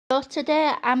So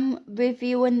today I'm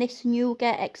reviewing this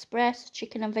NEWGATE Express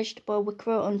chicken and vegetable with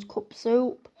croutons cup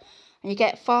soup, and you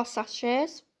get 4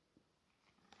 sachets.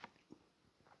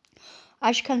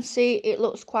 As you can see, it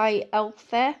looks quite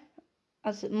healthy,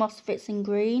 as most of it's in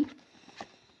green.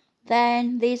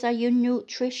 Then these are your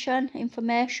nutrition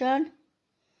information.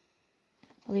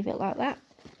 I'll leave it like that.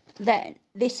 Then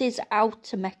this is how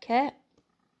to make it,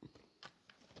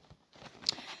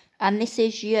 and this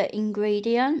is your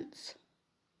ingredients.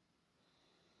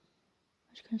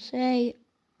 As you can see,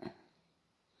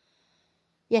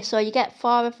 yeah, so you get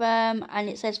 4 of them, and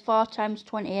it says 4 times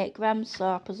 28 grams, so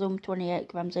I presume 28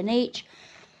 grams in each.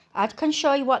 I can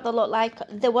show you what they look like.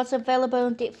 They was available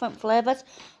in different flavours,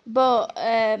 but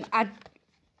to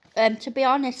be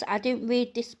honest, I didn't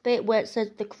read this bit where it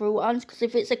says the croutons, because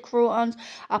if it's the croutons,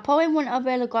 I probably wouldn't have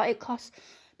really got it, because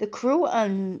the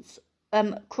croutons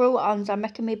are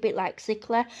making me a bit like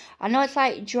sickly. I know it's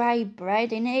like dry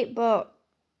bread in it, but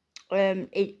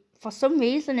it, for some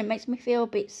reason, it makes me feel a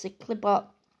bit sickly, but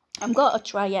I'm going to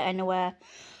try it anyway.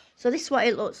 So this is what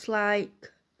it looks like.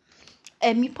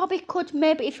 You probably could,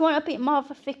 maybe, if you want a bit more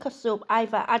of a thicker soup,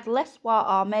 either add less water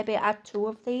or maybe add 2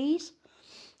 of these.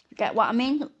 Get what I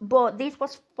mean? But these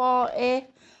was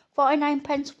 49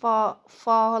 pence for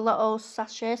 4 little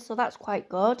sachets, so that's quite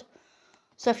good.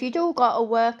 So if you do go to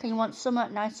work and you want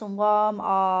something nice and warm,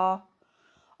 or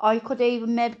you could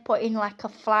even maybe put in like a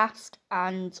flask,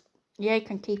 and yeah, you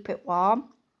can keep it warm.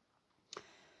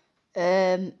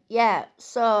 Yeah,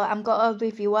 so I'm going to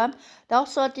review them. They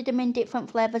also did them in different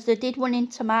flavours. They did one in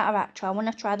tomato, actually. I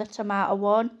want to try the tomato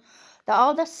one. They're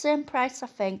all the same price, I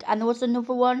think. And there was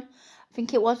another one, I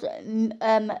think it was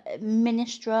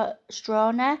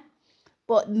minestrone.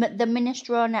 But the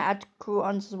minestrone had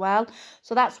croutons as well.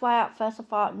 So that's why at first I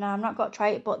thought, no, I'm not going to try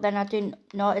it. But then I didn't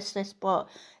notice this. But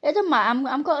it doesn't matter.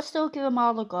 I'm going to still give them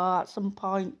all a go at some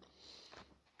point.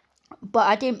 But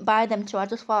I didn't buy them too. I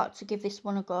just thought to give this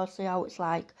one a go, see how it's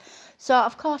like. So,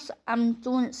 of course, I'm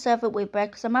doing it, serve it with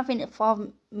bread, because I'm having it for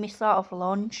my sort of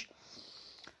lunch.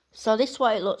 So this is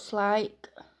what it looks like.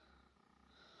 You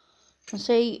can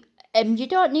see, you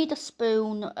don't need a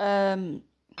spoon. I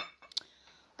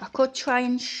could try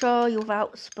and show you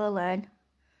without spilling.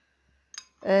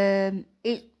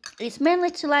 It's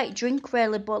mainly to like drink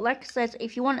really, but like I said,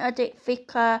 if you want it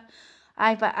thicker,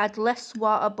 either add less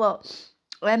water, but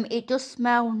it does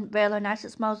smell really nice.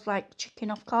 It smells like chicken,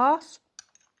 of course.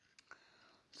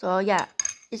 So yeah,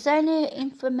 is there any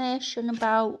information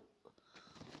about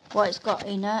what it's got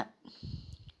in it?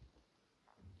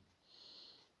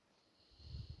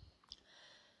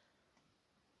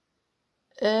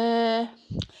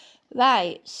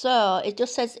 Right, so it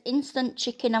just says instant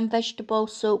chicken and vegetable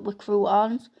soup with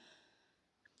croutons.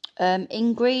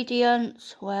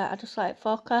 Ingredients, where I just like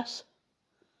focus.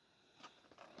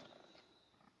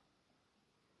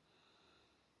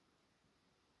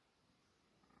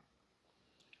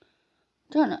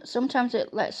 Don't know, sometimes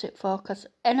it lets it focus.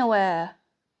 Anyway,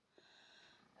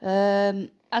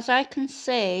 as I can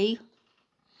see,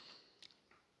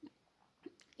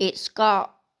 it's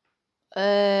got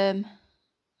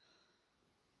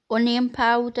onion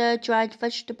powder, dried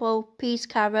vegetable, peas,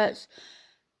 carrots,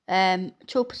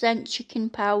 2% chicken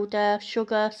powder,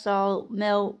 sugar, salt,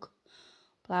 milk,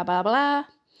 blah blah blah.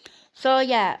 So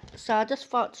yeah, so I just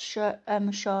thought to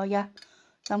show you.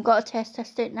 So I'm going to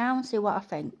test it now and see what I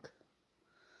think.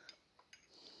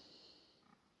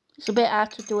 It's a bit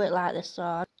hard to do it like this,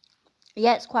 so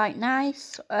yeah, it's quite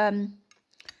nice. It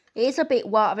is a bit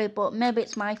watery, but maybe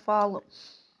it's my fault.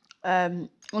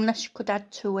 Unless you could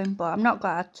add 2 in, but I'm not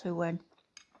going to add 2 in.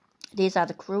 These are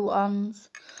the croutons.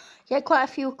 Yeah, quite a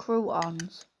few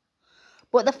croutons.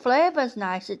 But the flavour's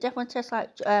nice. It definitely tastes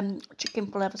like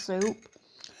chicken flavour soup.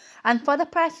 And for the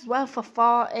price as well, for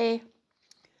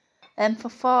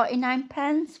 49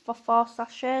 pence for 4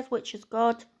 sachets, which is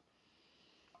good.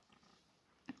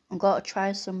 I've got to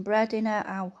try some bread in it.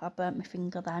 Ow, I burnt my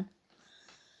finger then.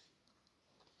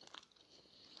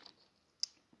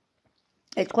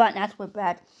 It's quite nice with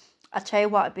bread. I tell you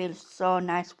what, it'd be so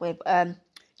nice with, do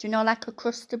you know, like a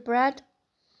crusted bread?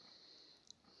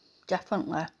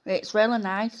 Definitely. It's really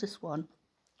nice, this one.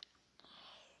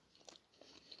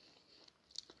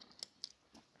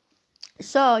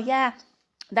 So, yeah,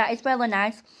 that is really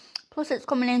nice. Plus, it's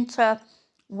coming into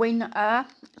winter,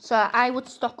 so I would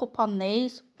stock up on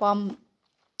these from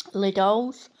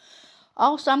LIDLS.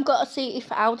 Also, I'm going to see if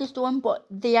Aldi's doing, but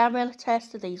they are really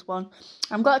tasty, these ones.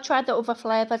 I'm going to try the other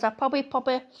flavours. I probably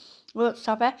prefer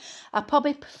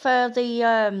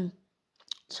the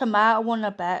tomato one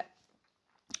a bit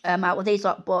out of these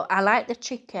lot, but I like the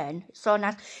chicken. It's so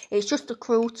nice. It's just the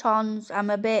croutons. I'm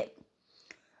a bit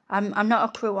I'm not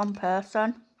a crouton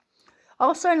person.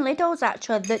 Also in Lidl's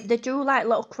actually, they do like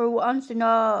little croutons, you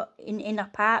know, in a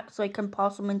pack, so you can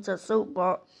pour some into a soup,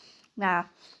 but nah.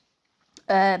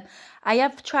 I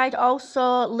have tried also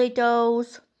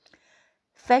Lidl's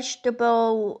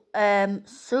vegetable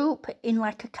soup in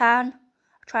like a can.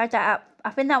 I tried that I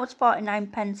think that was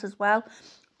 49p as well.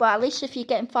 But at least if you're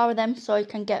getting 4 of them, so you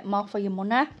can get more for your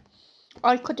money.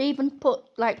 Or you could even put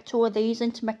like 2 of these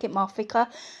in to make it more thicker.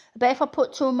 I bet if I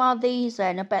put 2 more of these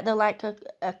in, I bet they're like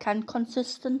a can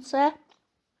consistency.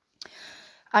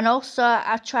 And also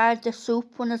I tried the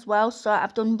soup one as well, so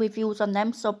I've done reviews on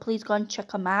them, so please go and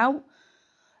check them out.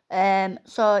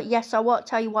 So yes, I won't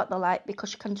tell you what they're like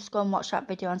because you can just go and watch that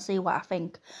video and see what I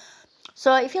think.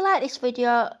 So if you like this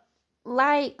video,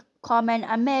 like, comment,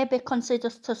 and maybe consider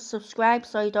to subscribe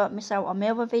so you don't miss out on my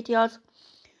other videos.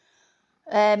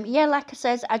 Yeah, like I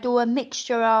said, I do a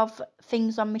mixture of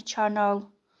things on my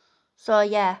channel. So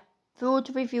yeah,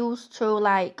 food reviews to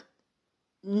like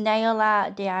nail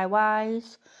art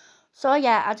DIYs. So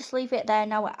yeah, I'll just leave it there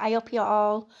now. I hope you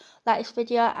all like this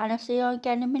video, and I'll see you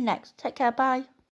again in my next. Take care, bye.